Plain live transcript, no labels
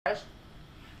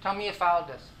Tell me you followed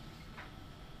this.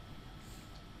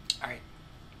 All right.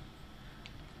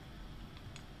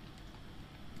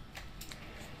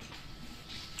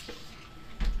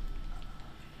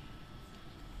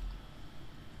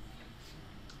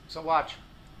 So watch.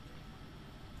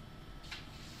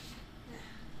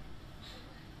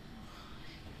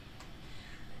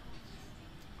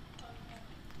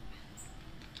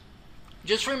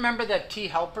 Just remember that T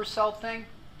helper cell thing.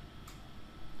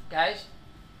 Guys,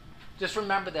 just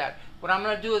remember that. What I'm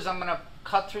going to do is I'm going to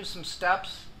cut through some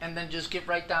steps and then just get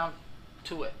right down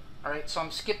to it. All right, so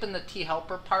I'm skipping the T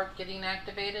helper part getting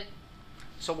activated.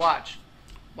 So watch.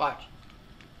 Watch.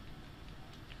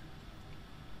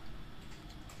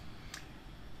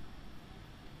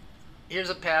 Here's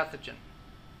a pathogen.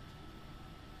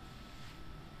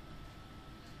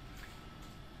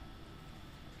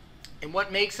 And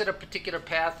what makes it a particular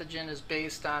pathogen is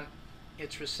based on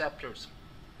its receptors.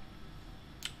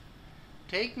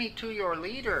 Take me to your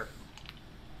leader.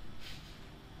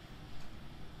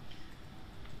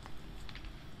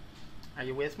 Are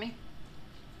you with me?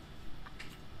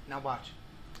 Now watch.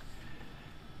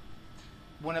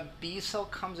 When a B cell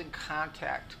comes in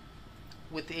contact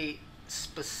with a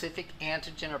specific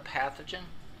antigen or pathogen,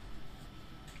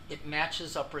 it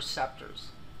matches up receptors.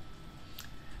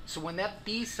 So when that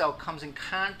B cell comes in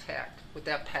contact with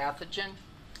that pathogen,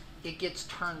 it gets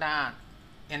turned on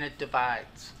and it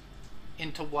divides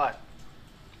into what?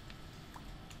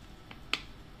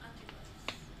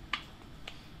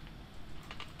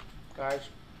 Guys?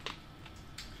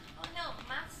 Oh no,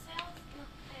 mast cells, no,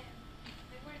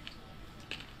 they were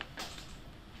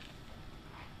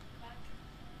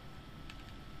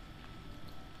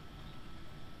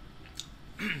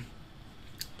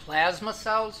Plasma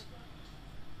cells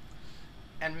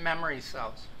and memory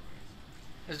cells.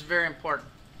 This is very important.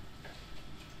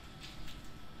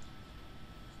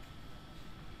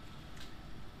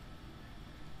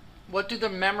 What do the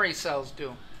memory cells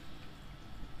do?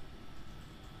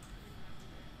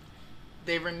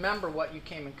 They remember what you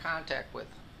came in contact with.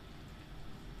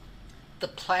 The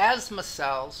plasma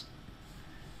cells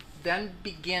then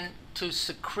begin to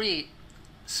secrete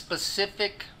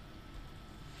specific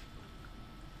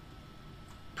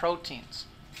proteins.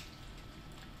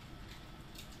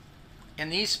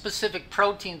 And these specific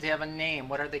proteins have a name.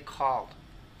 What are they called?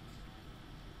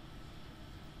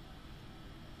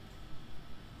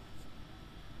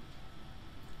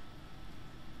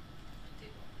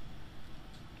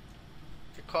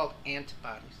 They're called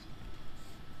antibodies.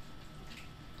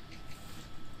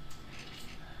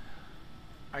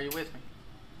 Are you with me?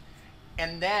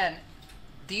 And then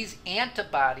these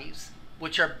antibodies,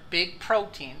 which are big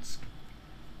proteins,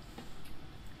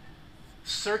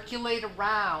 circulate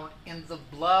around in the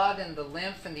blood and the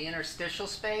lymph and the interstitial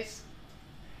space,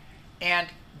 and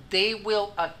they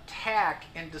will attack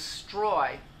and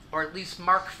destroy, or at least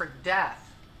mark for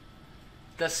death,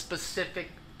 the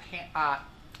specific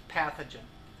pathogen.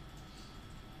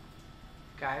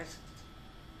 Guys,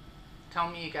 tell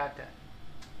me you got that.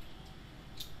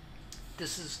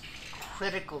 This is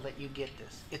critical that you get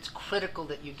this. It's critical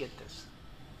that you get this.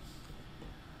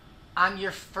 On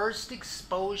your first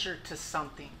exposure to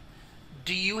something,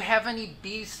 do you have any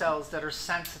B cells that are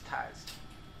sensitized?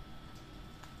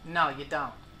 No, you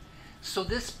don't. So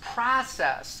this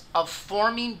process of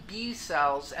forming B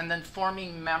cells and then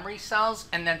forming memory cells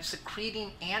and then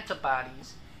secreting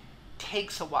antibodies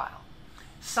takes a while.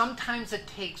 Sometimes it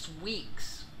takes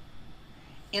weeks.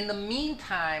 In the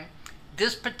meantime,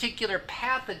 this particular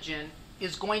pathogen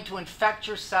is going to infect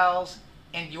your cells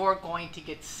and you're going to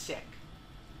get sick.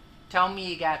 Tell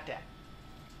me you got that.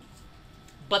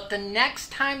 But the next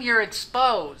time you're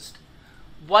exposed,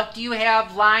 what do you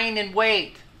have lying in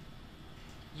wait?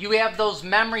 You have those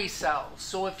memory cells.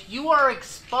 So if you are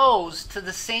exposed to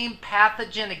the same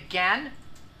pathogen again,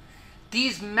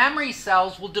 these memory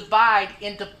cells will divide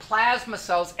into plasma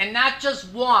cells, and not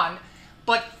just one,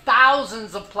 but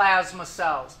thousands of plasma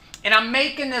cells. And I'm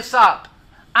making this up.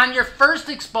 On your first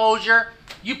exposure,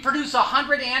 you produce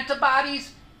 100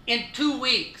 antibodies in 2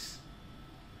 weeks.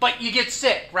 But you get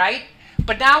sick, right?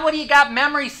 But now what do you got?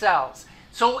 Memory cells.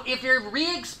 So if you're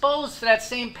re-exposed to that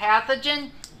same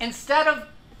pathogen, instead of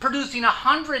producing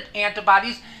 100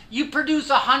 antibodies, you produce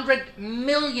 100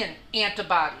 million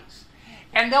antibodies.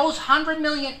 And those 100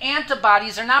 million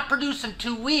antibodies are not produced in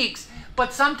 2 weeks,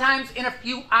 but sometimes in a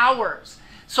few hours.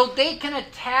 So they can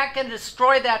attack and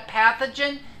destroy that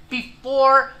pathogen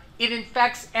before it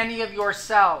infects any of your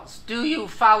cells. Do you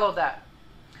follow that?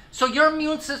 So your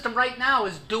immune system right now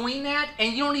is doing that,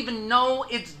 and you don't even know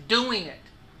it's doing it.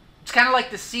 It's kind of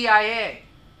like the CIA,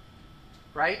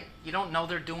 right? You don't know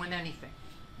they're doing anything.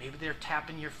 Maybe they're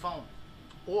tapping your phone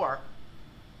or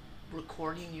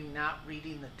recording you not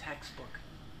reading the textbook.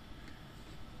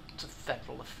 It's a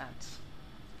federal offense.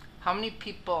 How many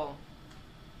people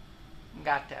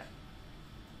got that?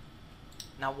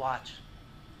 Now watch.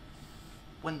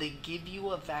 When they give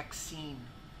you a vaccine,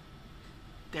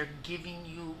 they're giving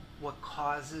you what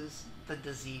causes the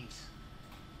disease.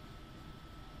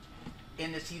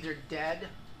 And it's either dead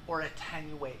or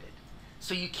attenuated.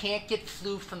 So you can't get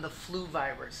flu from the flu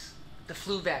virus, the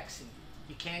flu vaccine.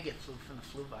 You can't get flu from the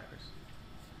flu virus.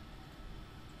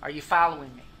 Are you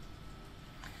following me?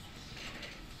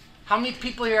 How many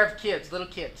people here have kids, little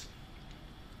kids?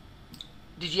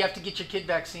 Did you have to get your kid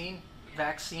vaccinated?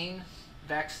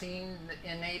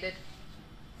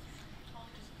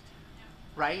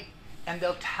 Right? And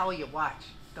they'll tell you, watch,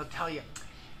 they'll tell you,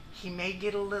 he may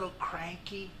get a little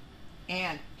cranky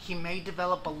and he may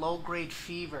develop a low-grade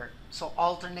fever. So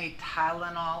alternate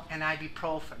Tylenol and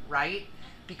ibuprofen, right?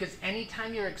 Because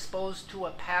anytime you're exposed to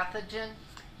a pathogen,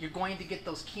 you're going to get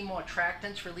those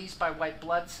chemoattractants released by white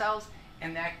blood cells,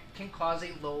 and that can cause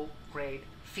a low-grade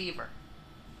fever.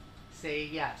 Say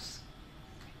yes.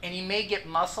 And you may get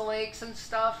muscle aches and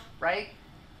stuff, right?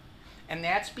 And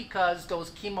that's because those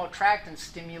chemoattractants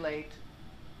stimulate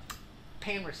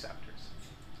pain receptors.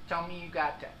 Tell me you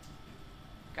got that.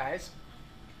 Guys?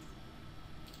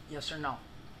 Yes or no?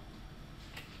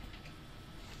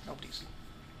 Nobody's.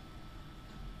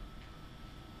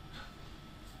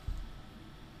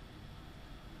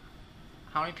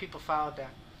 How many people followed that?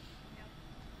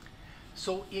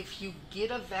 So if you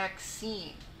get a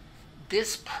vaccine,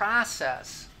 this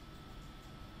process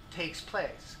takes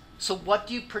place. So what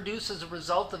do you produce as a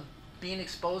result of being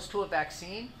exposed to a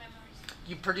vaccine?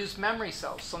 You produce memory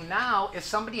cells. So now if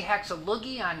somebody hacks a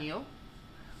loogie on you,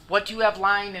 what do you have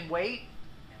lying in wait?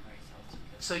 Memory cells.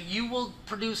 So you will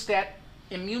produce that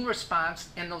immune response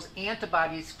and those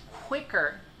antibodies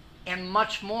quicker and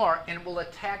much more, and will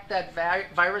attack that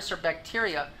virus or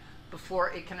bacteria before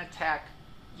it can attack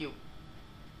you.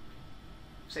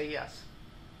 Say yes.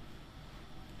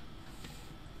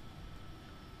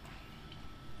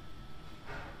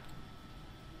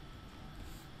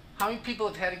 How many people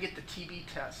have had to get the TB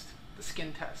test, the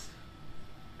skin test?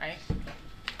 Right?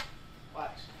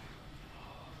 Watch.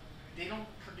 They don't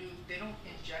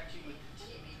inject you with the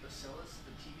TB bacillus,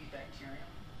 the TB bacterium.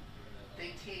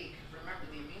 They take, remember,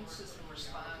 the immune system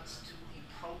responds to the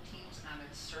proteins on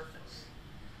its surface.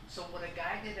 So what a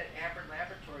guy did at Abbott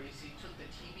Laboratories, he took the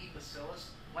TB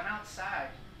bacillus, went outside,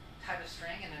 tied a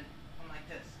string, and then went like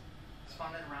this,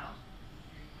 spun it around.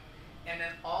 And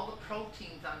then all the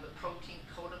proteins on the protein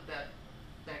coat of that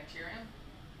bacterium,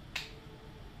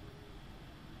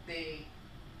 they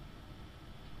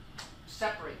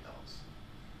separate those.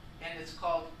 And it's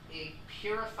called a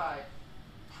purified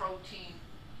protein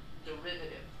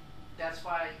derivative. That's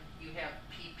why you have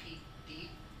PPD.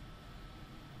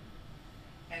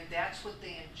 And that's what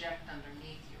they inject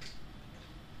underneath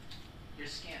your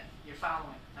skin. You're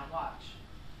following. Now watch.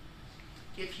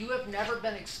 If you have never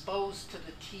been exposed to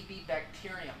the TB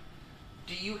bacterium,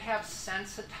 do you have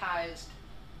sensitized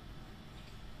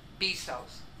B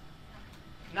cells?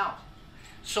 No.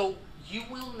 So you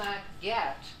will not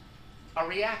get a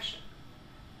reaction.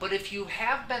 But if you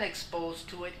have been exposed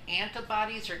to it,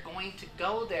 antibodies are going to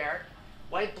go there,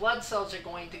 white blood cells are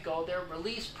going to go there,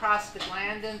 release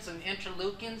prostaglandins and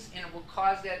interleukins, and it will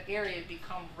cause that area to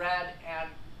become red and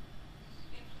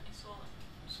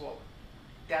swollen.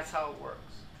 That's how it works.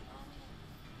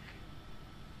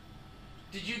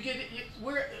 Did you get it?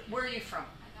 Where are you from?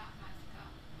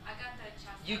 I got the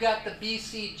chest. You got the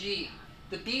BCG.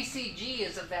 The BCG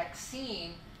is a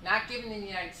vaccine not given in the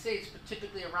United States, but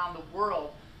typically around the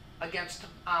world against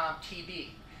TB.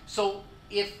 So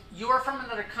if you are from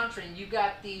another country and you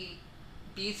got the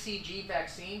BCG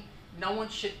vaccine, no one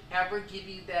should ever give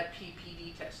you that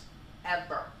PPD test,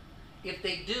 ever. If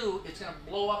they do, it's going to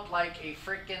blow up like a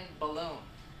freaking balloon.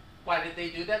 Why, did they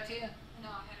do that to you? No,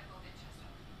 I had to go get chest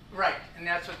X-ray. Right, and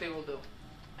that's what they will do.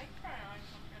 I for an eye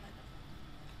country and I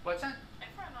got What's that? I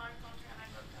for an eye country and I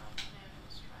got down and it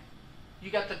was trying. You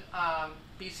got the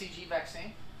BCG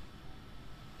vaccine?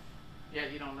 Yeah,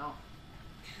 you don't know.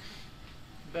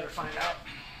 You better find out.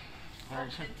 Oh,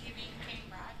 the TV came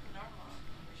back normal,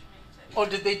 which means that Oh,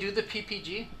 did they do the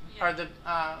PPG? Yeah. Or the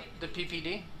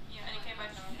PPD? yeah, and it came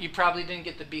back normal. You probably didn't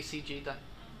get the BCG then.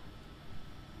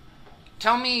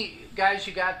 Tell me, guys,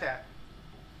 you got that.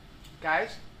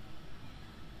 Guys?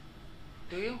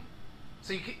 Do you?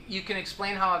 So you can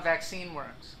explain how a vaccine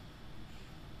works.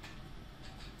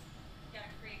 You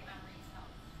gotta create memory cells.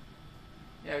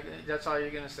 Yeah, that's all you're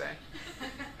going to say.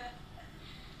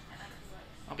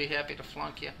 And I'll be happy to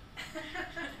flunk you.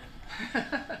 Now,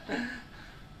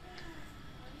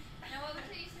 what was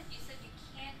it you said? You said you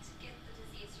can't get the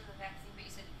disease from the vaccine, but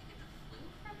you said you could get the flu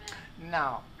from it?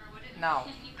 No. Or what did No.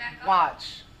 Can you back up?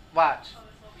 Watch. Watch. Oh,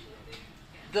 it's actually big.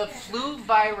 The flu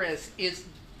virus is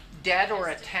dead or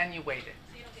attenuated.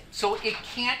 So you don't get So it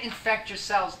can't infect your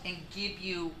cells and give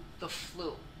you the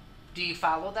flu. Do you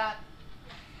follow that?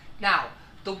 Now,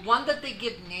 the one that they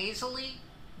give nasally,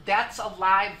 that's a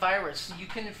live virus. So you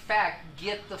can, in fact,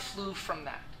 get the flu from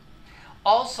that.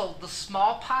 Also, the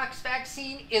smallpox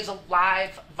vaccine is a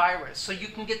live virus. So you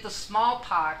can get the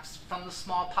smallpox from the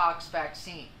smallpox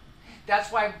vaccine.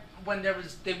 That's why when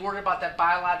they worried about that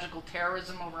biological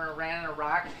terrorism over in Iran and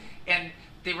Iraq, and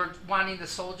they were wanting the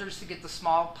soldiers to get the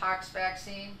smallpox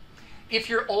vaccine. If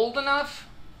you're old enough,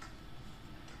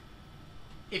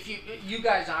 if you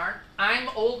guys aren't, I'm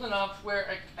old enough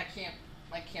where I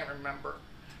can't remember.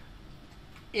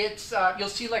 It's you'll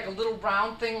see like a little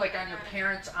round thing like on your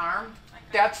parent's arm.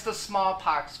 That's the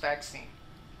smallpox vaccine.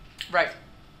 Right.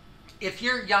 If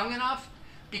you're young enough,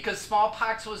 because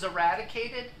smallpox was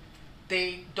eradicated,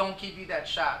 they don't give you that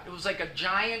shot. It was like a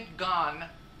giant gun,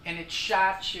 and it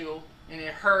shot you, and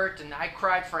it hurt, and I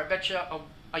cried for, I bet you,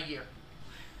 a year.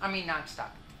 I mean,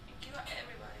 nonstop.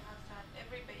 Everybody has that.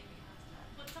 Every baby has that.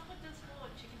 What's up with this whole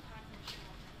chicken pox and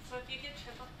shingles? So if you get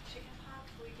chicken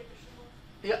pox, will you get the shingles?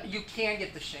 Yeah, you can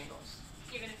get the shingles.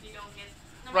 Even if you don't get,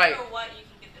 no Right. matter what, you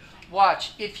can get the shingles.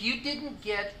 Watch, if you didn't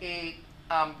get a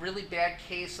really bad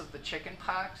case of the chicken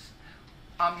pox,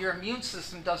 your immune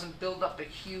system doesn't build up a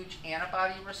huge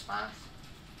antibody response.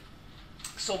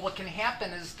 So what can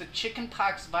happen is the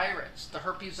chickenpox virus, the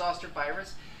herpes zoster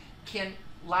virus, can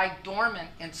lie dormant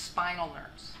in spinal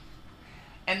nerves.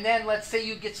 And then let's say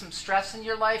you get some stress in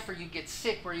your life or you get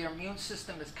sick where your immune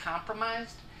system is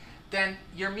compromised, then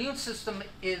your immune system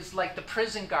is like the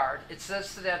prison guard. It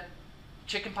says to that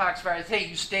chickenpox virus, hey,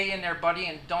 you stay in there, buddy,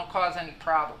 and don't cause any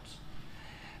problems.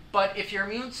 But if your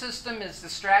immune system is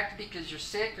distracted because you're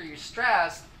sick or you're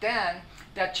stressed, then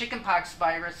that chickenpox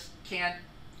virus can...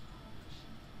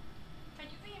 Can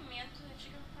you be immune to the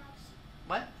chicken pox?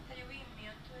 What? Can you be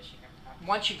immune to the chicken pox?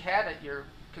 Once you've had it, you're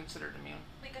considered immune.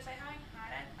 Because I haven't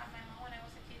had it, and my mom, when I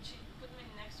was a kid, she put me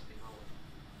next to people with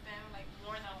them like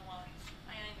more than once,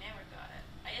 and I never got it.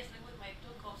 I just lived with my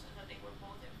two cousins that they were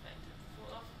both infected,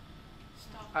 full of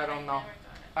stuff. I but don't know. Never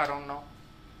got it. I don't know.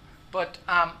 But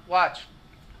watch.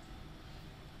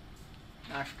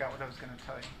 I forgot what I was going to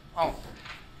tell you. Oh.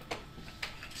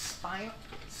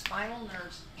 Spinal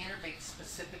nerves innervate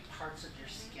specific parts of your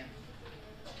skin.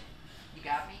 You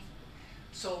got me?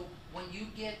 So when you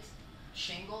get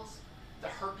shingles, the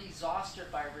herpes zoster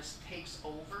virus takes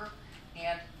over,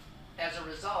 and as a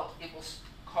result, it will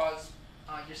cause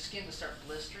your skin to start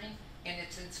blistering, and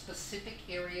it's in specific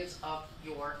areas of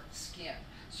your skin.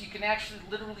 So you can actually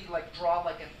literally like draw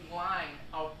like a line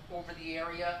out over the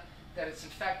area that it's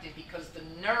infected because the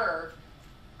nerve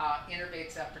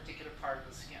innervates that particular part of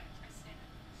the skin. I see.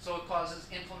 So it causes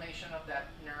inflammation of that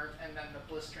nerve and then the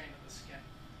blistering of the skin.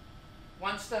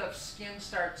 Once the skin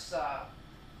starts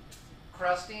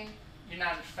crusting, you're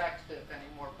not infected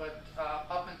anymore, but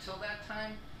up until that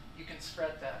time, you can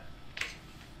spread that.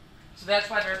 So that's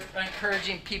why they're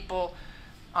encouraging people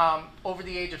over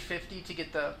the age of 50 to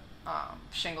get the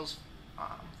shingles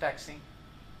vaccine.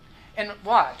 And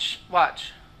watch.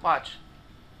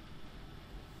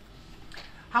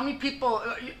 How many people,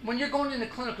 when you're going into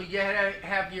clinical, you had to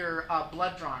have your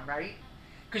blood drawn, right?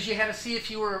 Because you had to see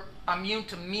if you were immune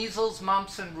to measles,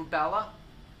 mumps, and rubella,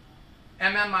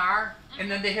 MMR, and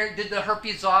then they did the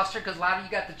herpes zoster because a lot of you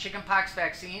got the chickenpox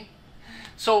vaccine.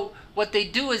 So what they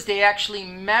do is they actually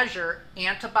measure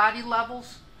antibody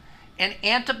levels, and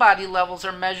antibody levels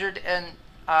are measured in,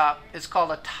 it's called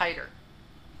a titer.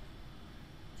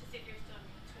 To see if you're still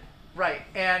immune to it. Right,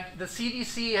 and the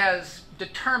CDC has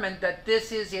determined that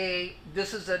this is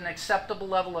an acceptable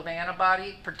level of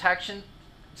antibody protection,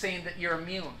 saying that you're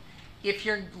immune. If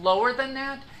you're lower than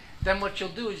that, then what you'll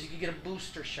do is you can get a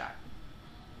booster shot.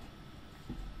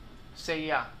 Say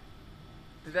yeah.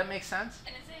 Did that make sense?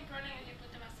 And is it important if you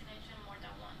put the vaccination more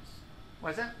than once?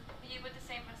 Was it? If you put the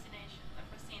same vaccination, the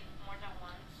vaccine, more than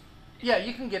once? Yeah,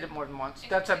 you can get it more than once.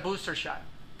 That's a booster shot.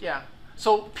 Yeah.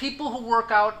 So people who work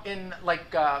out in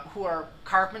like who are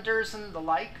carpenters and the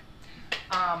like,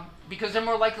 because they're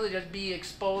more likely to be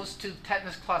exposed to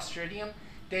tetanus clostridium,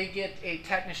 they get a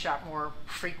tetanus shot more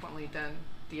frequently than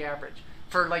the average.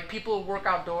 For like people who work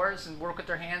outdoors and work with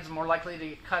their hands, more likely to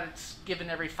get cut, it's given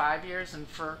every 5 years, and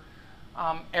for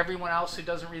everyone else who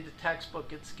doesn't read the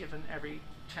textbook, it's given every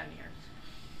 10 years.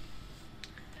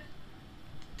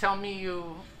 Tell me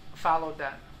you followed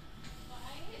that. Why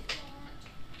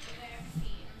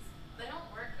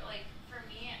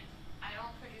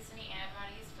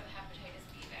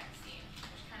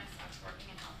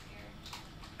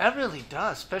That really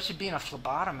does, especially being a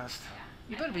phlebotomist.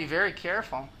 You better be very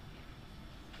careful.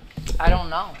 I don't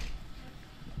know.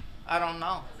 I don't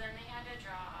know. Because then they had to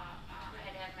draw, I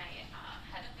had had my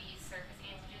Hep B surface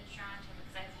antigens drawn to me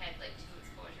because I've had like 2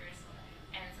 exposures.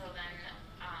 And so then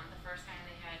the first time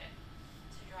they had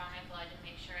to draw my blood to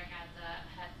make sure I had the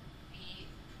Hep B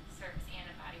surface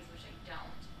antibodies, which I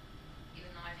don't. Even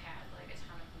though I've had like a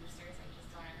ton of boosters, I just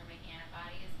don't ever make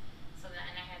antibodies. So then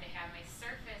I had to have my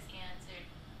surface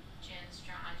antigens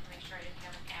drawn to make sure I didn't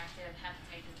have an active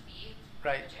hepatitis B.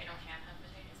 Right. Which I don't have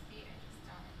hepatitis B. I just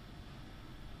don't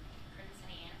produce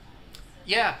any antibodies. So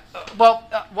Yeah. Well,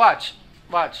 watch.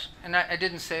 And I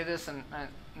didn't say this, and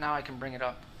now I can bring it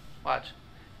up. Watch.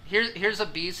 Here's a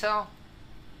B cell.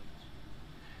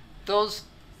 Those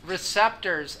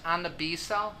receptors on the B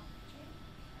cell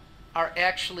are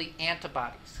actually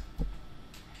antibodies.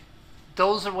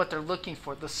 Those are what they're looking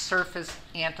for, the surface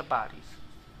antibodies.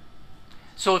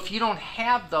 So if you don't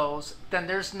have those, then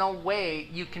there's no way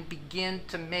you can begin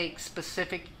to make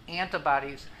specific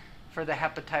antibodies for the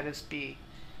hepatitis B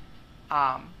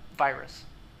virus.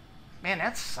 Man,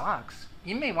 that sucks.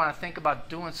 You may want to think about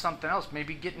doing something else,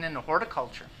 maybe getting into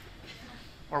horticulture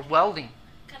or welding.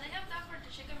 Can I have that for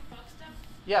the chicken pox stuff?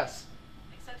 Yes.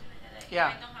 Except that Yeah.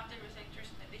 I don't have the receptors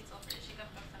in the B-cell for the chicken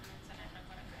pox, that means that I'm not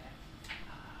going to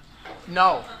get it.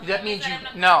 No, that means That you, I'm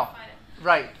not no, gonna fight it.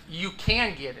 right, you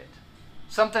can get it.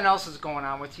 Something else is going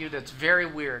on with you that's very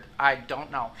weird. I don't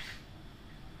know.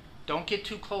 Don't get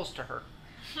too close to her.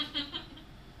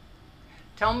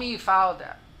 Tell me you followed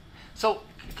that. So,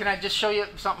 can I just show you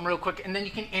something real quick, and then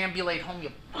you can ambulate home,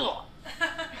 you ugh.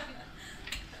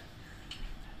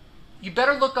 You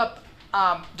better look up,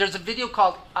 there's a video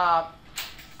called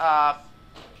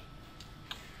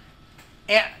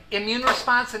Immune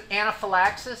Response and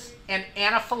Anaphylaxis and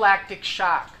Anaphylactic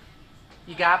Shock.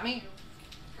 You got me?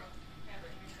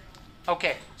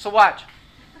 Okay, so watch.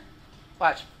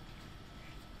 Watch.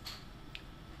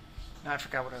 Now I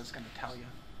forgot what I was going to tell you.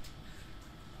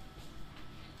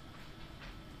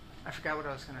 I forgot what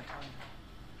I was going to tell you.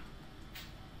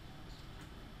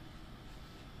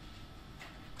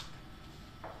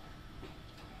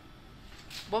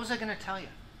 What was I going to tell you?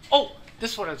 Oh,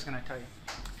 this is what I was going to tell you.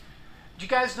 Do you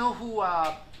guys know who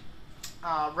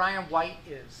Ryan White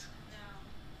is? No.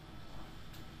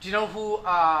 Do you know who,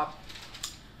 oh,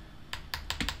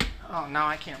 now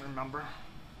I can't remember.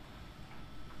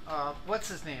 What's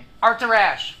his name? Arthur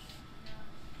Ashe. No.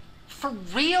 For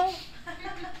real?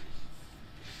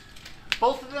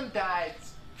 Both of them died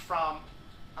from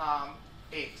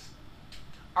AIDS.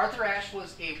 Arthur Ashe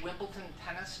was a Wimbledon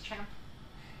tennis champ,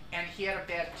 and he had a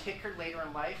bad ticker later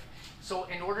in life. So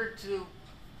in order to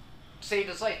save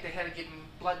his life, they had to give him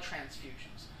blood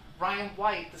transfusions. Ryan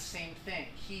White, the same thing.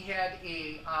 He had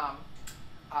a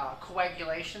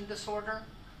coagulation disorder,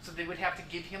 so they would have to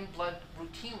give him blood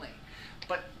routinely.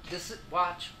 But this is,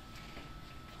 watch.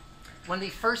 When they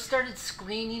first started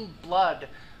screening blood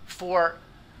for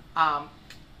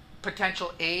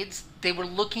potential AIDS, they were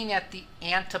looking at the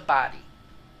antibody.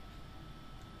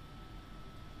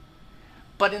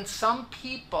 But in some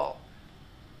people,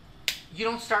 you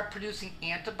don't start producing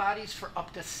antibodies for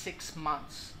up to 6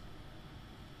 months.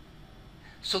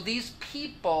 So these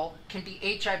people can be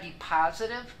HIV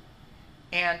positive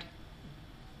and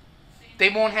they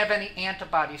won't have any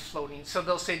antibodies floating. So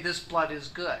they'll say this blood is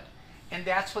good. And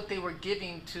that's what they were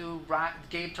gave to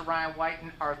Ryan White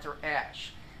and Arthur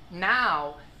Ashe.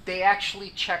 Now they actually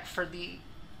check for the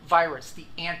virus, the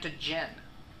antigen.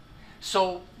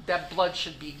 So that blood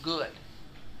should be good.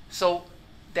 So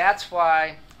that's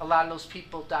why a lot of those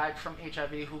people died from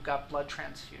HIV who got blood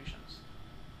transfusions.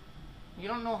 You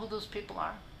don't know who those people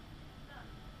are?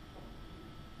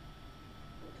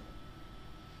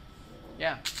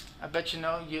 Yeah, I bet you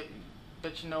know.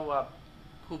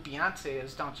 Who Beyonce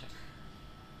is, don't you?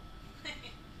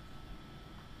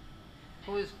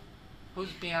 Who's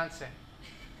Beyonce?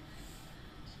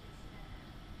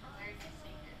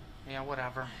 Yeah,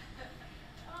 whatever.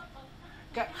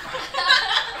 Got,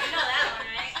 You know that one,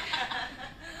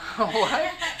 right?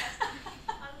 what?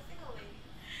 I'm a single lady.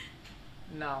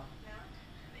 No, No?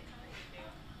 They tell me you do.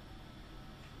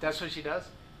 that's what she does.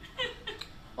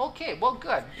 Okay, well,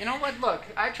 good. You know what? Look,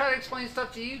 I try to explain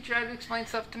stuff to you. You try to explain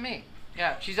stuff to me.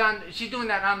 Yeah, she's doing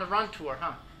that on the Run tour,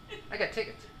 huh? I got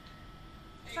tickets.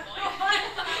 Are you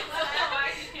going?